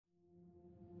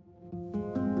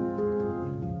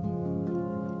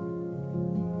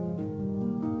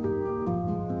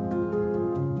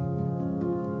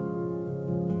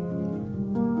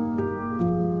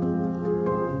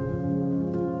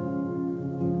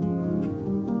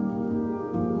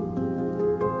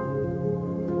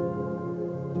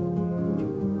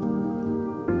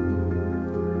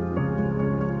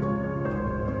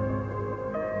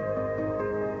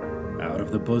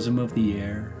bosom of the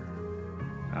air,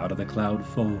 out of the cloud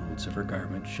folds of her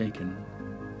garment shaken,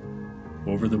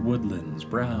 over the woodlands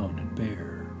brown and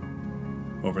bare,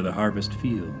 over the harvest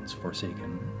fields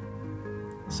forsaken,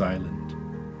 silent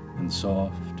and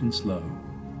soft and slow,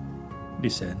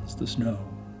 descends the snow.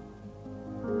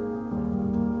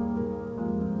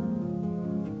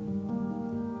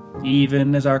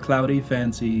 Even as our cloudy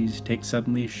fancies take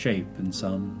suddenly shape in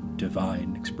some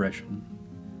divine expression,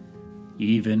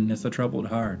 even as the troubled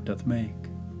heart doth make,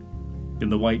 in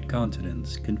the white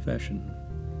continent's confession,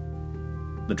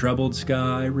 the troubled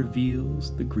sky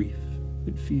reveals the grief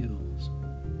it feels.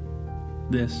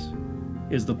 This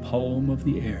is the poem of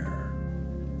the air,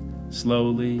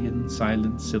 slowly in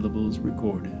silent syllables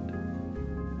recorded.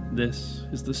 This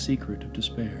is the secret of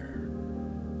despair,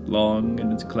 long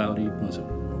in its cloudy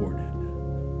bosom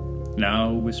hoarded,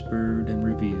 now whispered and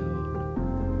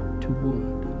revealed to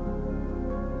wood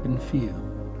and field.